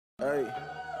Hey.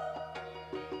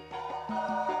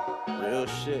 Real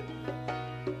shit.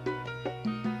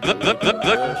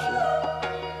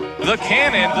 The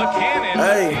cannon.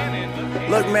 Hey.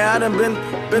 Look, man, I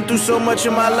done been through so much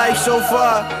in my life so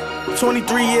far.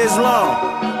 23 years long.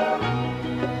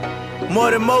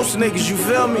 More than most niggas, you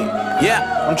feel me?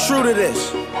 Yeah, I'm true to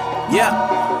this.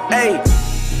 Yeah. Hey.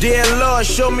 Dear Lord,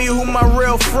 show me who my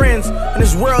real friends. In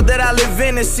this world that I live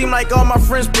in, it seem like all my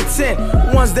friends pretend.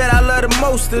 The ones that I love the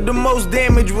most are the most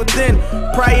damaged within.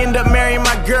 Probably end up marrying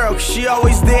my girl, cause she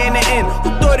always there in the end. Who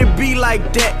thought it'd be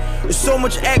like that? There's so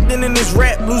much acting in this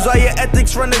rap. Lose all your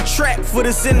ethics, run the track for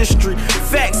this industry.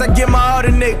 Facts, I give my all to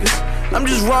niggas. I'm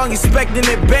just wrong expecting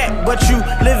it back. But you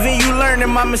live and you learn,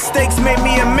 and my mistakes made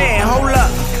me a man. Hold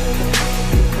up.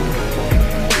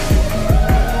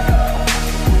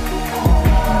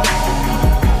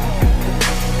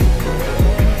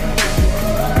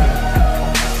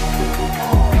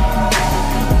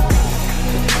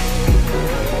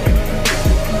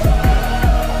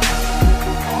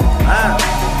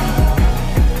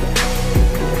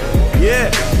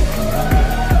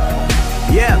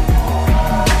 Yeah,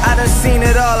 I done seen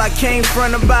it all, I came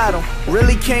from the bottom.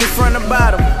 Really came from the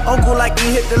bottom. Uncle like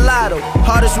he hit the lotto.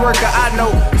 Hardest worker I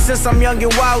know. Since I'm young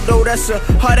and wild though, that's a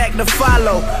hard act to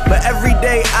follow. But every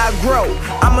day I grow,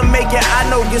 I'ma make it, I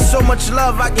know. Get so much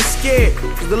love, I get scared,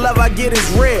 cause the love I get is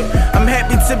rare. I'm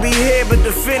happy to be here, but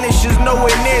the finish is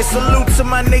nowhere near. Salute to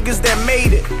my niggas that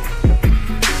made it.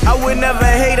 I would never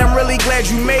hate, I'm really glad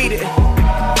you made it.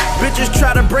 Bitches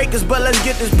try to break us, but let's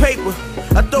get this paper.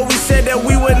 I thought we said that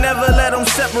we would never let them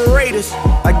separate us.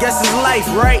 I guess it's life,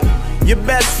 right? Your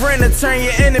best friend will turn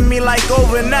your enemy like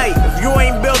overnight. If you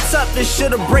ain't built up, this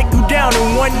shit'll break you down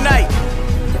in one night.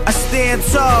 I stand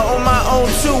tall on my own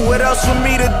too. What else for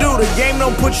me to do? The game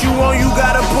don't put you on, you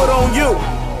gotta put on you.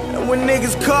 And when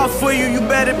niggas call for you, you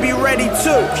better be ready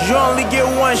too. Cause you only get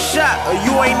one shot, or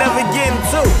you ain't never getting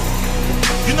two.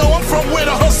 You know I'm from where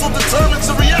the hustle determines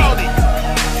the reality.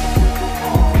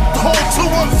 The whole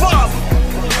 215.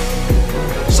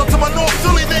 Shout to my North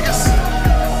Philly niggas.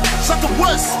 Shout to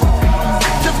West.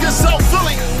 Give yourself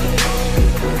Philly.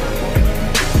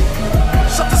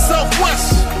 Shout to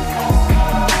Southwest.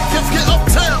 Give your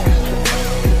Uptown.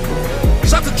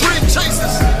 Shout to Dream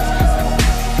Chasers.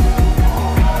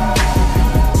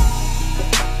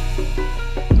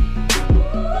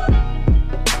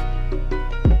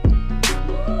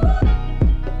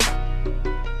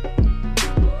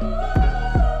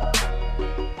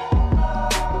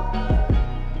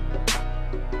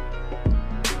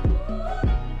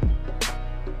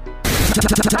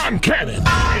 Tom Cannon,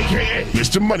 aka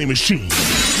Mr. Money Machine,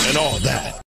 and all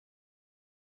that.